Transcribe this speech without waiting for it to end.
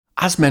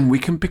As men, we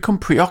can become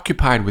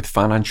preoccupied with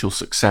financial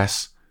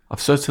success.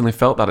 I've certainly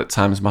felt that at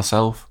times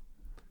myself.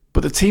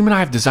 But the team and I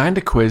have designed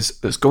a quiz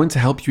that's going to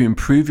help you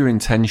improve your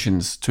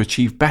intentions to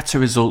achieve better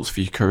results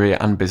for your career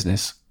and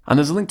business. And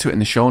there's a link to it in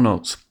the show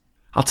notes.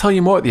 I'll tell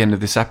you more at the end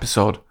of this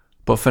episode,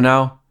 but for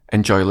now,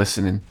 enjoy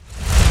listening.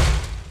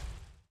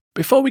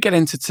 Before we get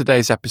into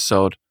today's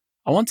episode,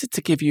 I wanted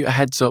to give you a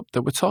heads up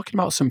that we're talking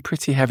about some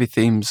pretty heavy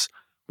themes,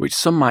 which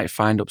some might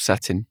find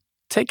upsetting.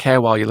 Take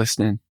care while you're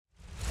listening.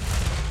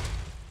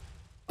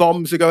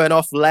 Bombs are going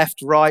off left,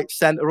 right,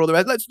 centre, all the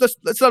way.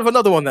 Let's have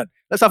another one then.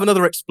 Let's have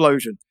another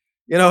explosion.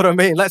 You know what I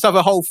mean? Let's have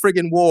a whole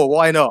frigging war.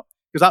 Why not?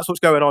 Because that's what's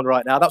going on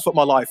right now. That's what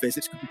my life is.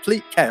 It's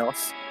complete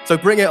chaos. So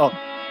bring it on.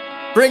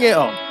 Bring it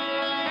on.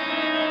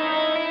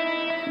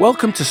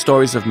 Welcome to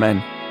Stories of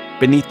Men,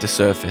 Beneath the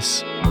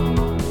Surface.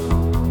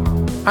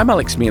 I'm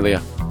Alex Melia.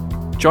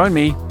 Join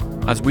me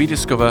as we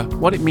discover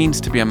what it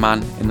means to be a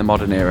man in the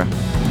modern era.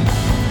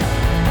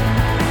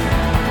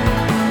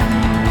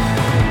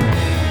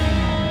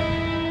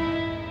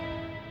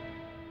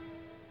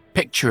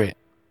 Picture it.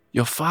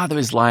 Your father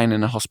is lying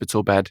in a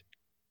hospital bed.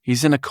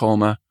 He's in a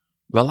coma,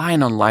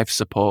 relying on life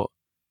support.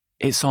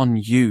 It's on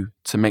you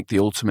to make the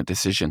ultimate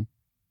decision.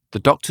 The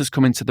doctors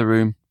come into the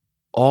room.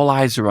 All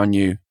eyes are on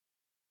you.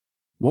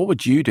 What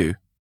would you do?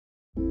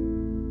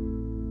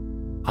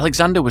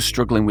 Alexander was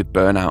struggling with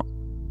burnout.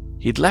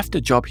 He'd left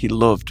a job he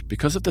loved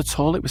because of the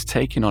toll it was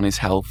taking on his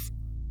health.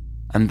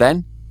 And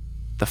then,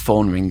 the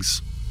phone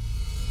rings.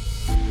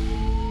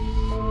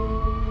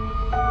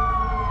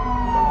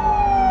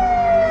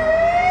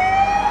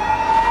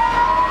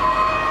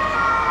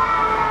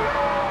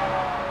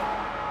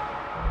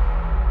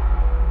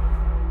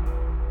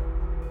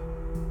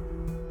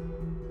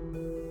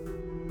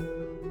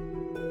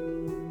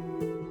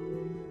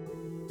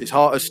 His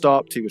heart has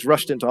stopped. He was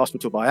rushed into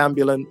hospital by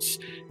ambulance.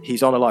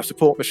 He's on a life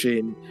support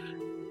machine,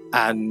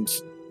 and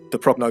the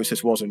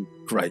prognosis wasn't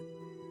great.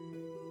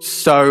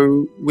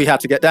 So we had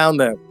to get down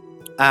there,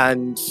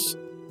 and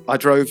I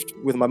drove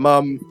with my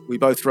mum. We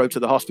both drove to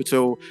the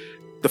hospital.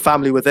 The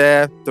family were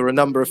there. There were a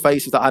number of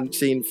faces that I hadn't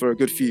seen for a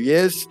good few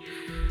years.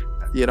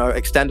 You know,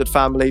 extended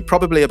family,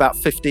 probably about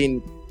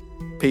 15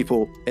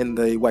 people in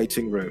the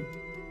waiting room.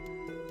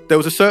 There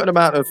was a certain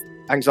amount of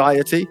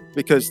anxiety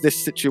because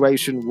this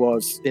situation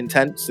was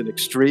intense and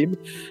extreme,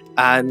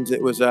 and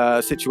it was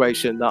a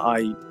situation that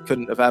I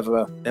couldn't have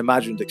ever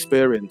imagined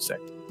experiencing.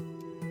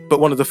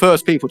 But one of the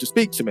first people to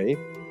speak to me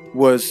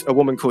was a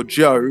woman called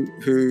Jo,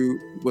 who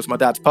was my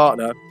dad's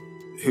partner,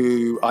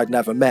 who I'd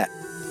never met.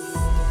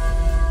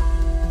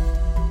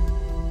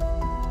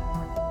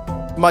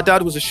 My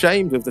dad was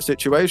ashamed of the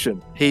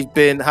situation. He'd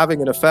been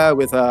having an affair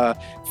with her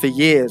for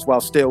years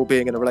while still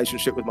being in a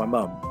relationship with my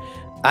mum.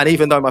 And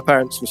even though my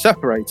parents were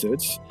separated,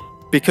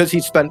 because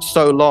he'd spent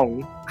so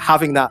long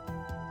having that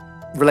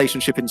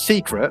relationship in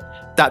secret,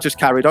 that just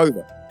carried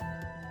over.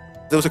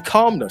 There was a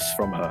calmness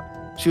from her.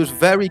 She was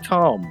very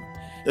calm,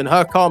 and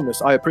her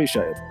calmness I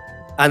appreciated.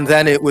 And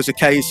then it was a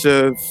case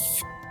of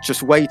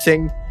just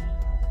waiting.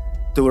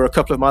 There were a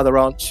couple of my other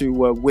aunts who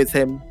were with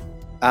him,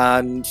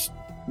 and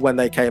when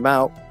they came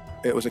out,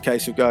 it was a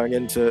case of going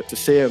in to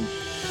see him.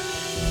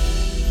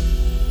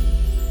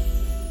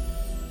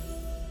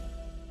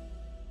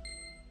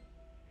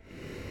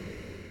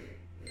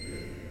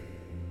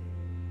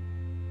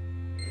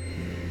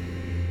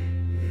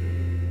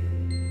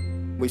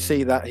 We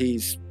see that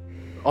he's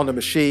on a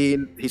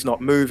machine, he's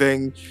not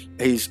moving,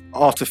 he's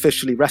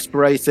artificially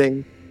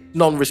respirating,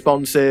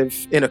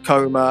 non-responsive, in a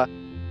coma.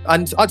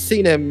 And I'd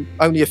seen him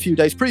only a few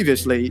days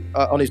previously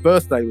on his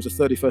birthday. It was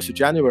the 31st of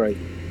January.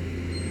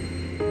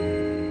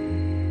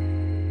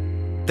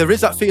 There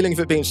is that feeling of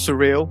it being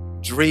surreal,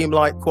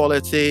 dreamlike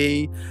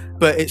quality,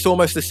 but it's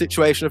almost a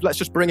situation of let's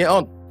just bring it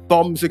on.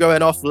 Bombs are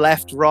going off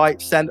left,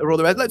 right, centre, all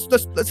the way.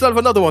 Let's have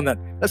another one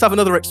then. Let's have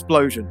another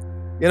explosion.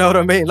 You know what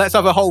I mean? Let's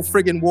have a whole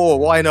frigging war.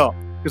 Why not?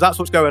 Because that's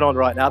what's going on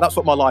right now. That's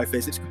what my life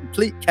is. It's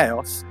complete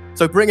chaos.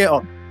 So bring it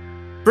on.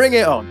 Bring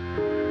it on.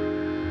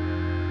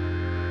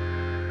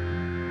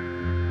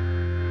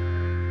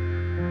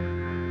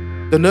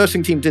 The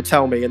nursing team did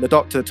tell me, and the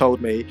doctor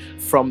told me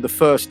from the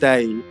first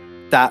day,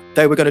 that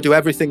they were going to do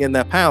everything in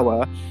their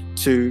power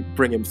to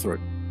bring him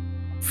through.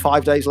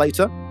 5 days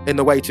later, in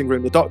the waiting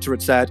room, the doctor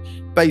had said,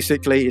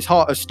 basically, his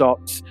heart has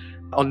stopped.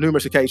 On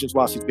numerous occasions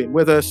whilst he's been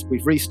with us,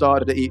 we've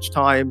restarted it each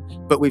time,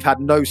 but we've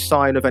had no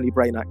sign of any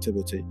brain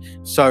activity.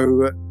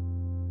 So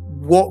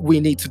what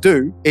we need to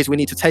do is we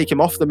need to take him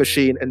off the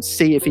machine and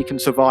see if he can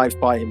survive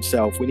by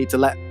himself. We need to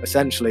let,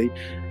 essentially,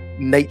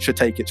 nature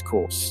take its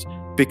course,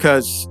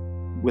 because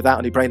without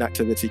any brain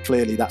activity,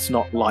 clearly that's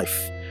not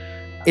life.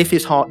 If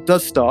his heart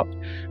does stop,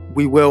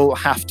 we will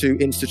have to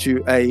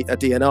institute a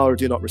DNR, or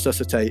do not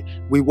resuscitate.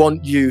 We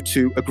want you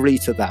to agree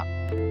to that.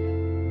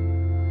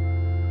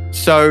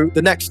 So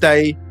the next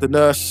day, the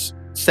nurse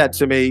said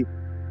to me,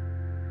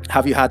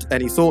 have you had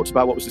any thoughts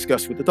about what was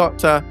discussed with the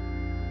doctor?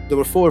 There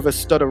were 4 of us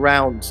stood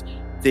around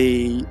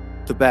the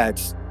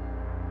bed,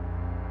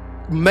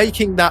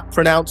 making that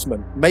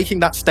pronouncement, making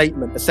that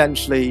statement,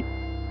 essentially,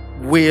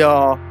 we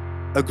are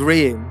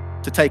agreeing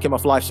to take him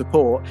off life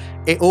support,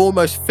 it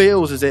almost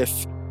feels as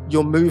if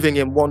you're moving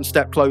him one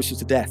step closer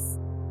to death.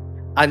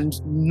 And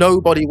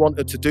nobody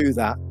wanted to do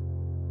that.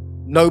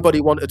 Nobody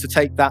wanted to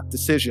take that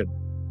decision.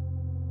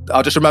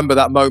 I just remember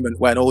that moment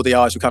when all the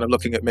eyes were kind of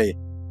looking at me,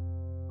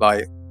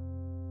 like,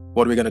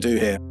 what are we going to do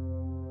here?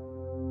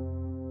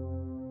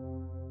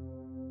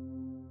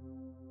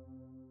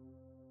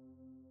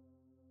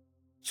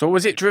 So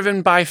was it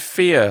driven by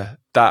fear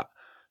that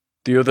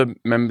the other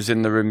members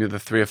in the room, the other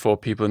 3 or 4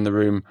 people in the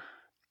room,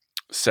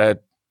 said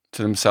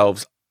to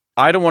themselves,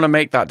 I don't want to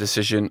make that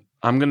decision.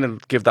 I'm going to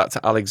give that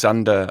to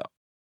Alexander?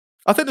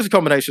 I think there's a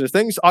combination of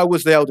things. I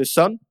was the eldest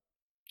son.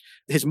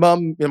 His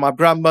mum, my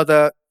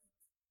grandmother,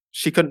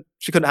 she couldn't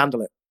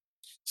handle it.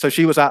 So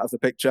she was out of the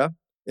picture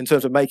in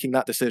terms of making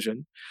that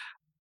decision.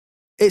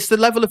 It's the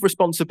level of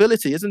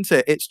responsibility, isn't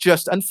it? It's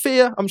just, and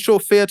fear, I'm sure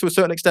fear to a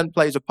certain extent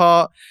plays a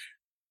part.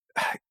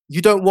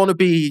 You don't want to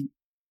be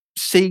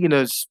seen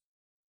as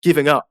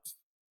giving up.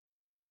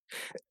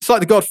 It's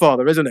like The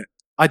Godfather, isn't it?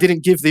 I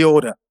didn't give the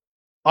order.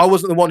 I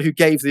wasn't the one who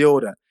gave the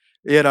order,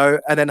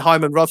 and then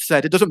Hyman Roth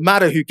said, it doesn't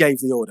matter who gave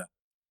the order.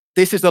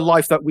 This is the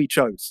life that we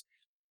chose.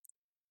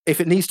 If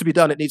it needs to be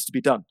done, it needs to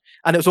be done.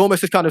 And it was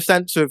almost this kind of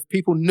sense of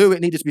people knew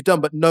it needed to be done,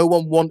 but no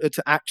one wanted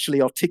to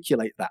actually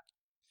articulate that.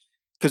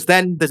 Because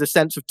then there's a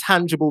sense of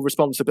tangible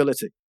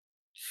responsibility.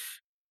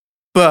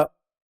 But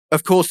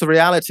of course, the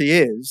reality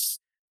is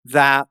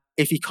that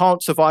if he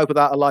can't survive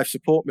without a life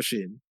support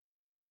machine,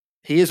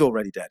 he is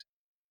already dead.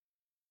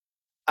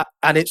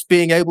 And it's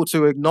being able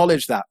to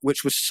acknowledge that,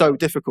 which was so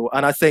difficult.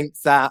 And I think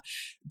that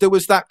there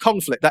was that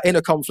conflict, that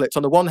inner conflict.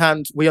 On the one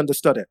hand, we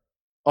understood it.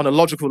 On a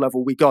logical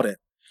level, we got it.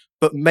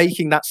 But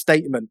making that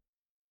statement,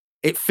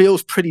 it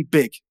feels pretty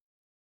big.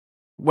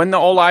 When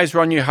all eyes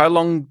were on you, how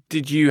long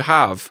did you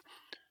have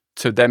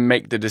to then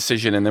make the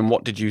decision? And then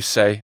what did you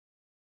say?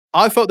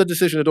 I felt the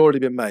decision had already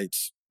been made.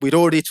 We'd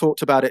already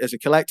talked about it as a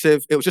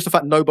collective. It was just the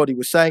fact nobody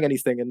was saying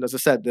anything. And as I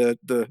said,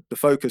 the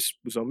focus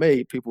was on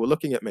me. People were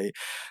looking at me.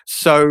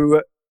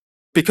 So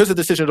because the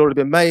decision had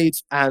already been made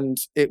and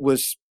it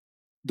was,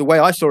 the way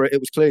I saw it, it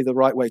was clearly the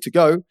right way to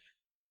go,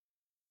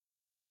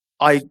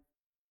 I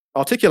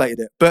articulated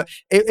it. But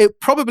it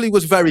probably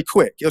was very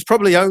quick. It was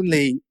probably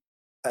only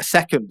a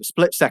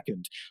split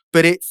second,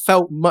 but it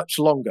felt much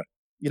longer.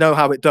 You know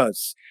how it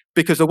does.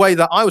 Because the way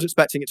that I was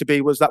expecting it to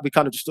be was that we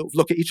kind of just sort of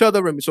look at each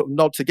other and we sort of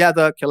nod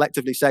together,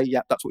 collectively say,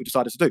 yeah, that's what we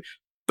decided to do.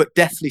 But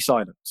deathly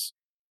silence.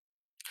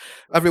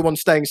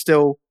 Everyone's staying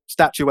still,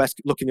 statuesque,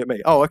 looking at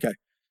me. Oh, okay.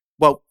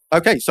 Well,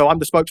 okay, so I'm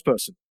the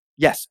spokesperson.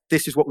 Yes,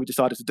 this is what we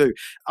decided to do.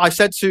 I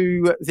said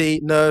to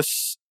the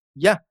nurse,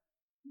 yeah,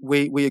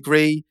 we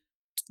agree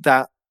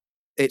that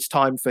it's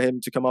time for him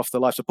to come off the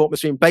life support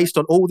machine based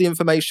on all the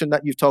information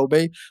that you've told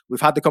me.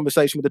 We've had the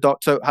conversation with the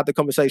doctor, had the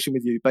conversation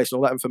with you. Based on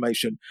all that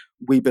information,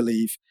 we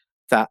believe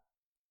that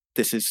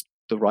this is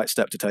the right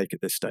step to take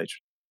at this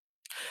stage.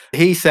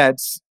 He said,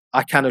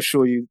 I can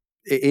assure you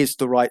it is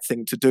the right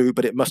thing to do,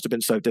 but it must have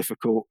been so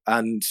difficult,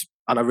 and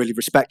I really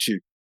respect you.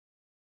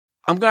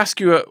 I'm going to ask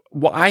you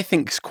what I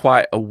think is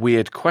quite a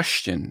weird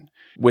question.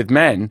 With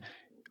men,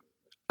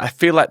 I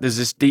feel like there's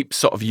this deep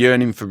sort of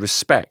yearning for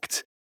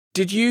respect.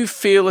 Did you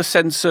feel a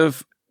sense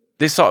of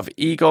this sort of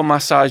ego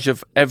massage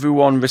of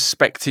everyone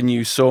respecting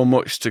you so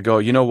much to go,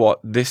 you know what,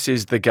 this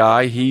is the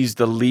guy, he's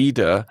the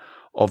leader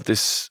of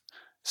this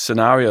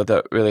scenario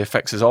that really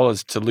affects us all,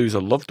 is to lose a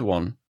loved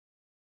one?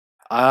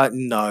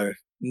 No.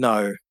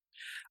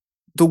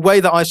 The way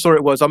that I saw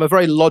it was, I'm a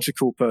very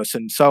logical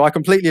person, so I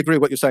completely agree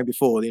with what you're saying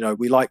before.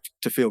 We like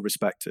to feel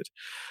respected.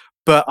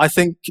 But I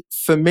think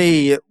for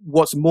me,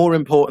 what's more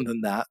important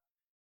than that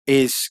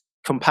is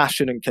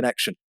compassion and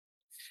connection.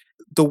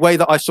 The way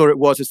that I saw it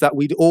was, is that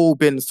we'd all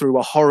been through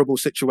a horrible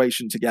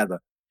situation together,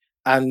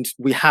 and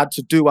we had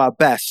to do our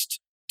best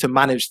to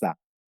manage that.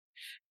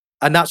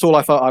 And that's all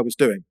I felt I was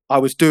doing. I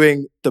was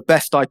doing the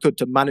best I could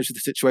to manage the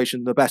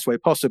situation the best way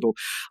possible.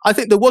 I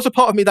think there was a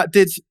part of me that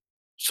did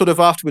sort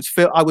of afterwards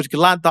feel I was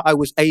glad that I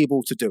was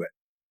able to do it.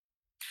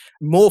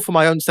 More for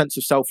my own sense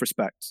of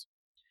self-respect.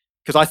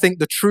 Because I think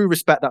the true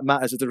respect that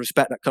matters is the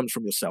respect that comes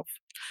from yourself.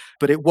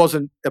 But it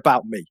wasn't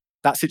about me.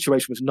 That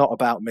situation was not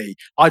about me.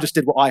 I just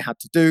did what I had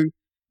to do,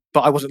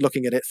 but I wasn't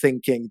looking at it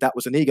thinking that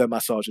was an ego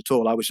massage at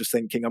all. I was just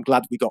thinking, I'm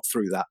glad we got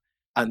through that.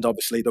 And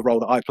obviously the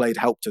role that I played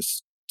helped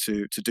us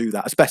to do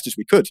that as best as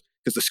we could,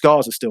 because the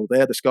scars are still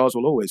there. The scars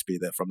will always be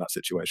there from that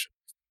situation.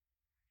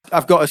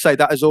 I've got to say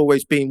that has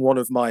always been one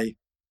of my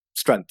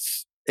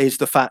strengths, is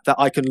the fact that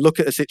I can look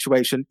at a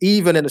situation,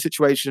 even in a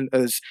situation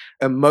as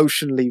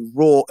emotionally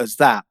raw as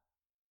that,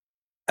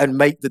 and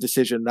make the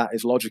decision that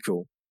is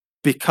logical,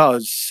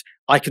 because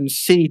I can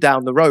see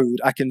down the road,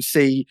 I can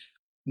see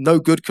no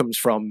good comes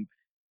from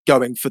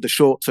going for the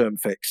short-term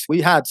fix.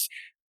 We had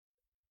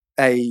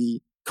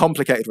a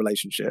complicated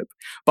relationship,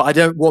 but I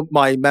don't want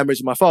my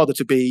memories of my father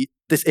to be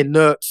this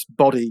inert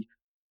body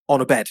on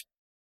a bed.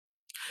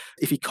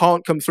 If he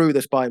can't come through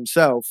this by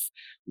himself,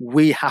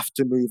 we have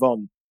to move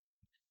on.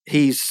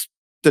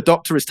 The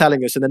doctor is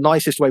telling us in the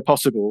nicest way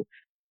possible,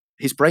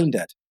 he's brain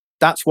dead.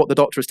 That's what the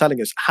doctor is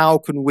telling us. How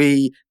can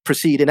we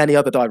proceed in any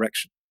other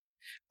direction?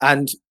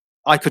 And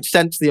I could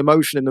sense the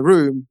emotion in the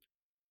room.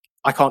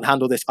 I can't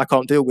handle this. I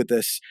can't deal with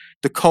this.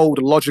 The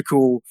cold,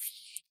 logical,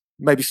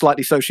 maybe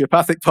slightly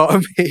sociopathic part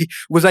of me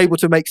was able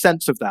to make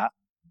sense of that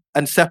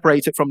and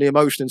separate it from the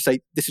emotion and say,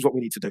 this is what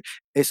we need to do.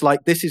 It's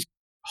like, this is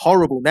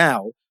horrible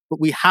now, but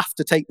we have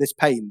to take this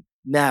pain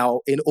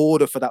now in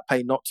order for that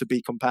pain not to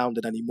be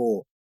compounded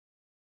anymore.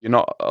 You're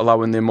not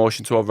allowing the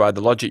emotion to override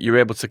the logic. You're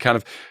able to kind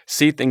of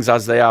see things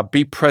as they are,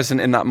 be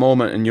present in that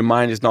moment, and your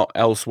mind is not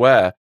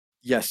elsewhere.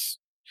 Yes,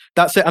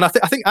 that's it. And I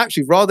think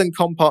actually, rather than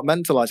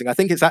compartmentalizing, I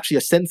think it's actually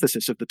a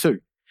synthesis of the two.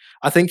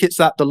 I think it's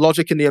that the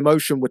logic and the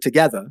emotion were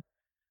together,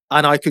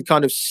 and I could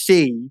kind of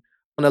see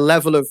on a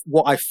level of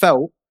what I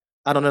felt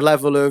and on a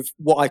level of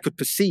what I could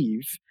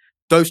perceive,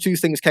 those two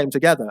things came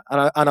together.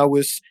 And I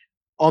was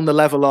on the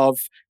level of,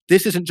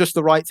 this isn't just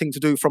the right thing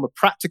to do from a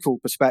practical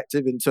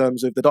perspective in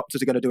terms of the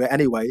doctors are going to do it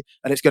anyway,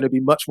 and it's going to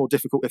be much more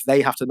difficult if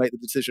they have to make the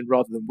decision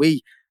rather than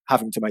we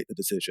having to make the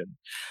decision.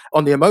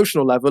 On the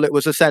emotional level, it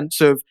was a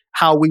sense of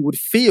how we would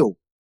feel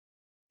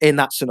in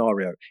that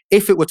scenario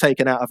if it were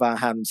taken out of our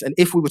hands, and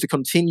if we were to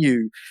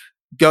continue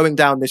going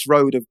down this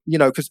road of,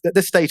 because at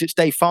this stage it's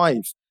day 5.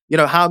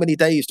 How many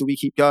days do we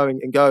keep going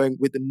and going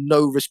with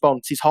no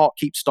response? His heart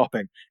keeps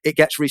stopping. It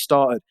gets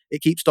restarted.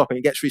 It keeps stopping.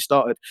 It gets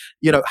restarted.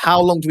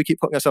 How long do we keep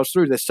putting ourselves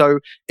through this? So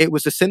it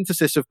was a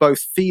synthesis of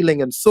both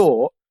feeling and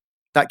thought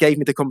that gave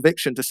me the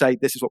conviction to say,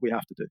 this is what we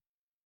have to do.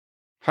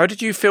 How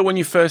did you feel when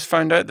you first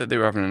found out that they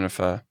were having an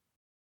affair?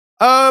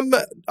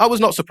 I was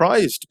not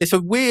surprised. It's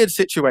a weird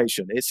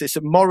situation. It's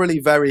a morally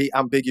very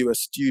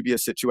ambiguous,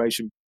 dubious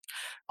situation.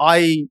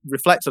 I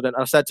reflected on it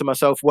and I said to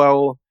myself,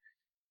 well,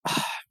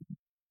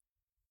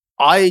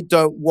 I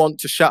don't want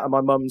to shatter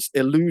my mum's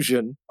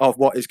illusion of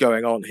what is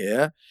going on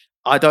here.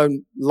 I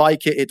don't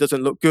like it. It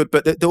doesn't look good.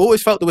 But they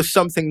always felt there was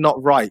something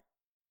not right,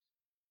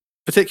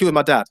 particularly with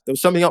my dad. There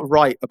was something not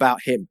right about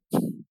him.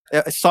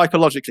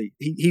 Psychologically,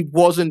 he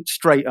wasn't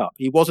straight up.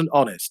 He wasn't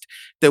honest.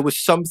 There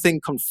was something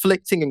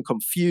conflicting and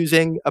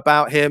confusing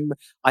about him.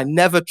 I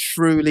never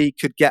truly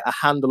could get a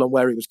handle on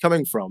where he was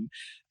coming from.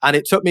 And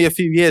it took me a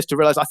few years to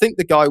realize I think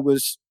the guy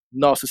was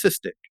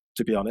narcissistic,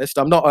 to be honest.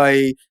 I'm not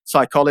a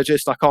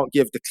psychologist. I can't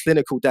give the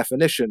clinical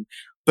definition,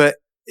 but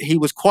he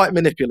was quite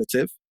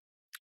manipulative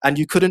and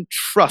you couldn't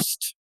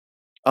trust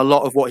a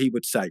lot of what he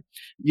would say.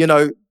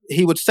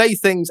 He would say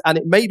things and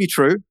it may be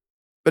true,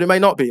 but it may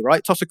not be,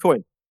 right? Toss a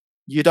coin.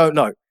 You don't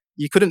know.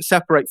 You couldn't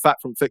separate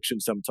fact from fiction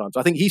sometimes.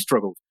 I think he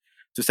struggled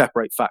to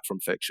separate fact from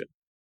fiction.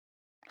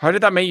 How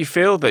did that make you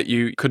feel that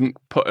you couldn't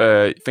put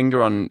a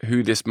finger on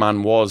who this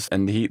man was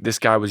and this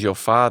guy was your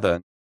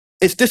father?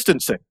 It's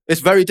distancing.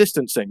 It's very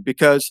distancing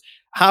because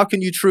how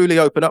can you truly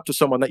open up to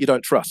someone that you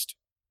don't trust?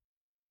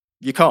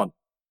 You can't.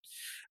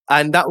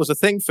 And that was a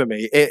thing for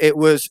me.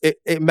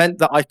 It meant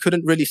that I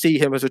couldn't really see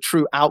him as a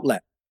true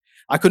outlet.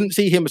 I couldn't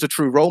see him as a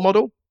true role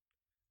model.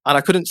 And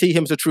I couldn't see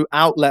him as a true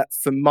outlet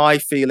for my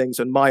feelings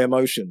and my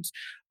emotions.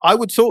 I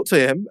would talk to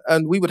him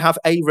and we would have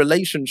a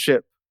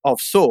relationship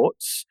of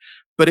sorts,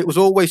 but it was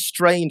always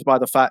strained by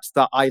the fact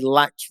that I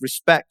lacked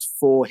respect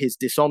for his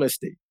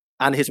dishonesty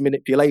and his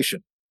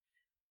manipulation.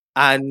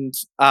 And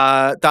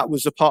that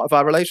was a part of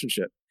our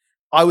relationship.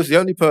 I was the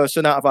only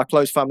person out of our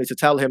close family to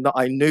tell him that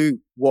I knew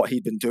what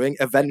he'd been doing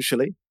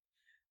eventually.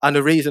 And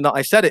the reason that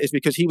I said it is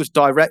because he was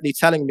directly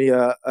telling me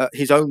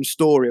his own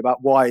story about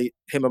why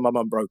him and my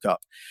mum broke up.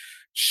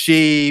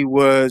 She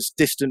was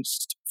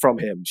distanced from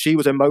him. She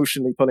was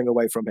emotionally pulling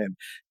away from him.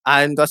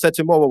 And I said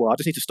to him, whoa, I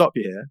just need to stop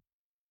you here.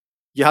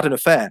 You had an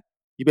affair.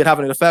 You've been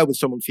having an affair with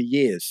someone for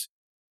years.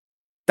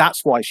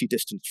 That's why she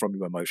distanced from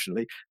you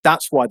emotionally.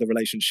 That's why the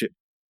relationship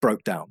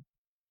broke down.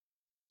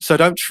 So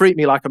don't treat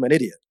me like I'm an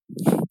idiot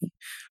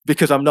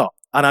because I'm not.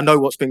 And I know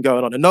what's been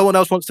going on. And no one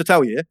else wants to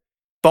tell you,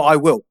 but I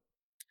will.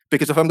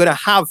 Because if I'm going to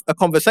have a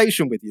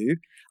conversation with you,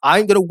 I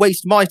ain't going to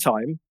waste my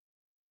time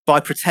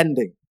by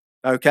pretending.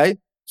 Okay?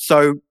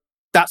 So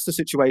that's the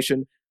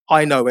situation.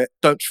 I know it.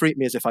 Don't treat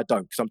me as if I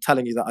don't, because I'm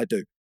telling you that I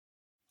do.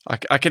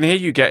 I can hear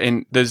you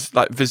getting, there's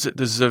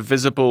a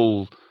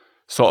visible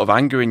sort of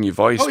anger in your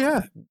voice. Oh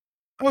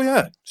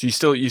yeah.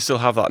 So you still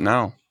have that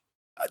now.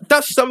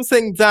 That's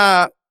something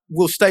that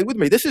will stay with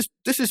me. This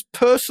is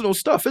personal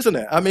stuff, isn't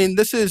it? I mean,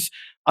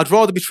 I'd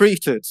rather be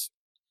treated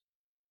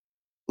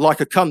like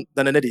a cunt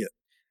than an idiot.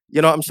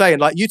 You know what I'm saying?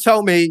 Like, you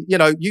tell me,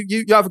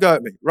 you have a go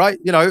at me, right?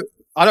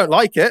 I don't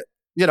like it,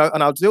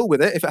 and I'll deal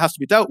with it if it has to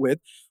be dealt with.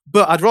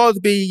 But I'd rather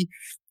be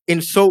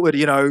insulted,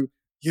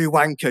 you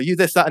wanker, you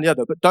this, that, and the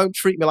other. But don't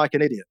treat me like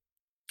an idiot,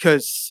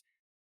 because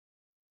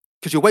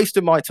you're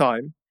wasting my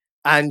time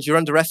and you're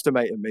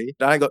underestimating me.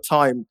 I ain't got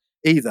time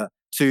either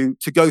to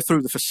go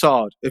through the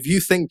facade of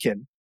you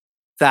thinking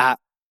that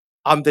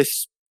I'm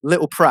this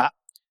little prat,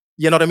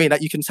 you know what I mean?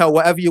 That you can tell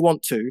whatever you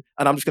want to,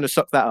 and I'm just going to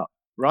suck that up,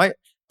 right?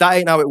 That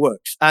ain't how it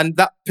works. And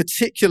that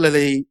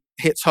particularly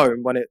hits home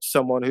when it's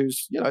someone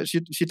who's, it's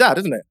your dad,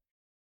 isn't it?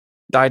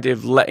 The idea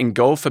of letting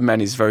go for men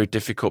is very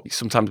difficult.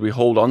 Sometimes we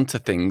hold on to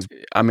things.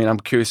 I mean, I'm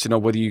curious to know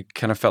whether you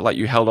kind of felt like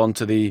you held on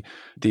to the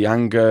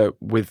anger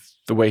with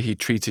the way he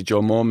treated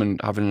your mum and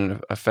having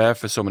an affair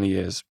for so many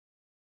years.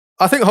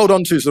 I think hold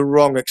on to is the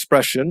wrong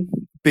expression,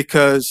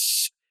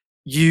 because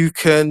you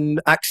can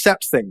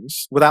accept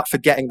things without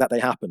forgetting that they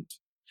happened.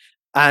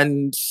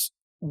 And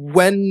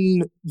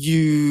when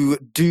you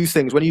do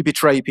things, when you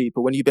betray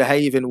people, when you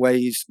behave in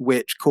ways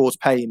which cause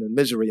pain and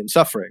misery and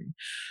suffering,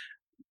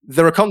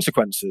 there are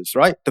consequences,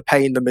 right? The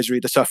pain, the misery,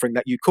 the suffering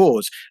that you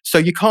cause. So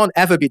you can't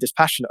ever be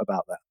dispassionate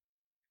about that.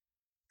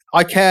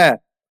 I care.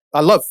 I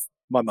love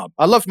my mum.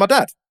 I love my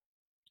dad.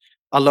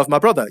 I love my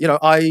brother.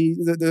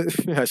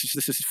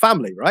 This is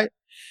family, right?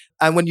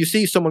 And when you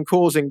see someone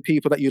causing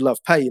people that you love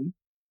pain,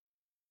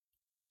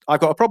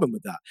 I've got a problem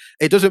with that.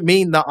 It doesn't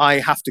mean that I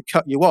have to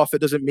cut you off. It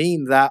doesn't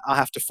mean that I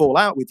have to fall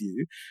out with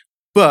you,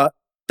 but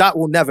that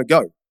will never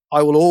go.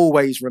 I will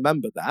always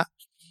remember that.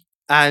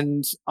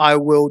 And I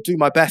will do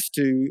my best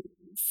to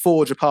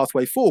forge a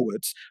pathway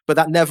forwards, but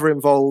that never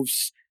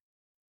involves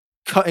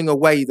cutting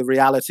away the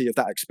reality of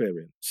that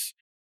experience.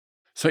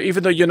 So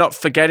even though you're not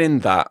forgetting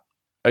that,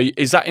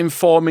 is that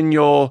informing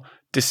your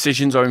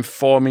decisions or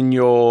informing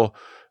the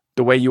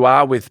way you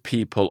are with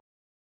people?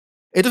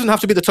 It doesn't have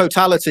to be the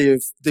totality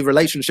of the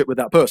relationship with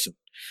that person.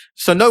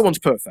 So no one's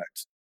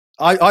perfect.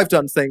 I've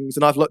done things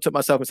and I've looked at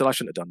myself and said, I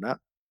shouldn't have done that.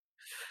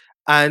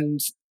 And,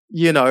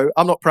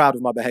 I'm not proud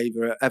of my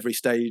behavior at every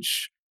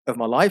stage of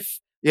my life.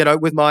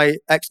 With my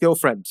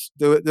ex-girlfriend,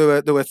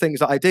 there were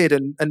things that I did,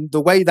 and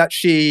the way that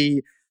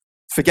she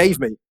forgave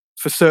me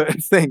for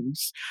certain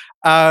things,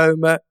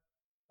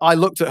 I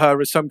looked at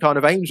her as some kind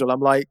of angel. I'm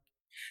like,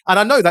 and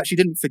I know that she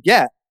didn't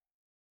forget,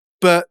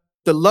 but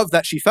the love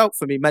that she felt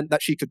for me meant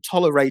that she could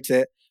tolerate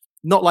it,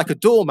 not like a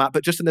doormat,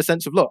 but just in the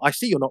sense of, look, I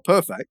see you're not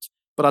perfect,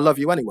 but I love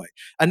you anyway.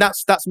 And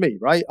that's me,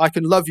 right? I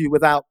can love you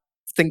without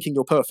thinking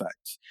you're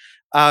perfect.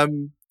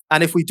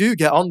 And if we do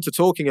get on to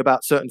talking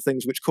about certain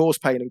things which cause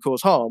pain and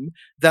cause harm,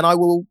 then I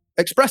will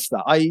express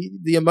that.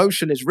 The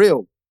emotion is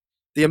real.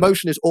 The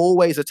emotion is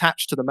always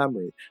attached to the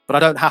memory, but I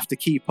don't have to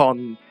keep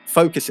on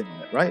focusing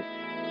on it, right?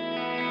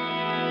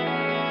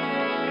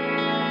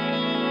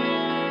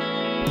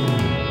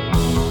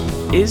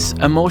 Is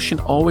emotion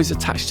always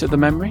attached to the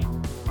memory?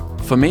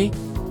 For me,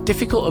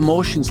 difficult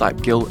emotions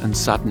like guilt and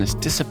sadness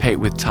dissipate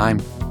with time,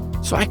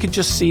 so I could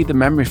just see the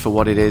memory for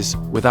what it is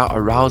without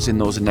arousing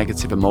those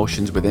negative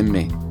emotions within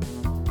me.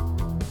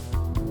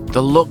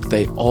 The look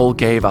they all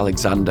gave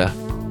Alexander.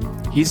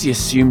 He's the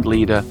assumed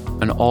leader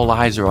and all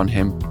eyes are on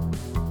him.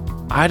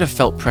 I'd have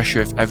felt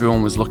pressure if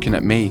everyone was looking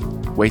at me,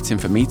 waiting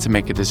for me to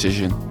make a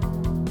decision.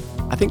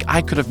 I think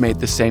I could have made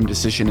the same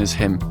decision as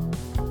him,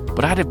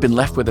 but I'd have been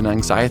left with an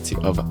anxiety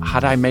of,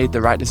 had I made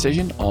the right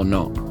decision or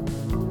not?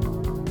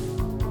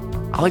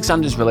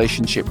 Alexander's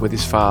relationship with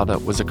his father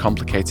was a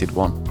complicated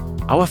one.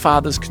 Our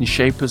fathers can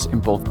shape us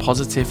in both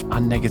positive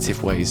and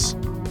negative ways.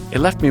 It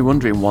left me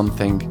wondering one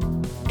thing: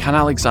 can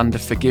Alexander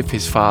forgive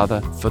his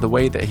father for the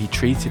way that he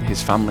treated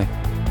his family?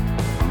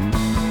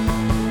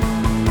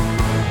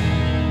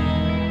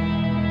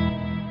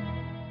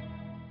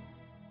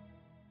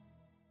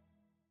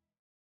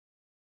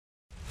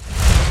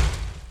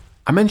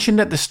 I mentioned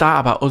at the start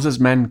about us as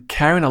men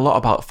caring a lot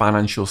about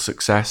financial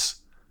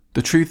success.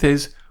 The truth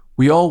is,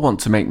 we all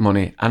want to make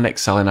money and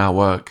excel in our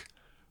work.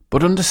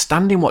 But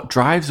understanding what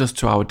drives us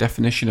to our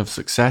definition of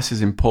success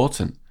is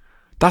important.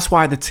 That's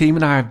why the team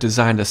and I have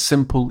designed a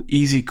simple,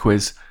 easy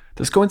quiz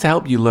that's going to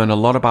help you learn a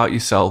lot about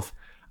yourself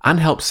and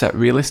help set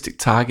realistic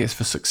targets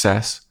for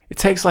success. It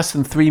takes less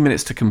than 3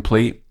 minutes to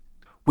complete.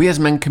 We as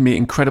men can be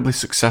incredibly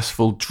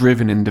successful,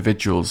 driven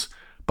individuals,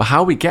 but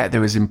how we get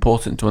there is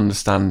important to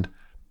understand,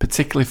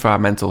 particularly for our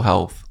mental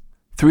health.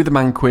 Through the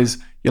Man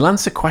Quiz, you'll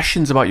answer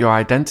questions about your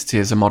identity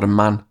as a modern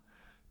man.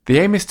 The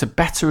aim is to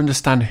better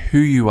understand who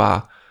you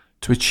are,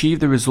 to achieve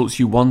the results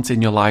you want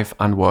in your life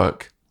and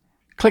work.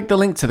 Click the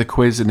link to the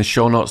quiz in the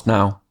show notes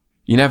now.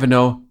 You never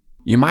know,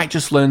 you might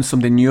just learn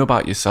something new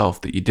about yourself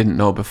that you didn't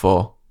know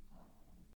before.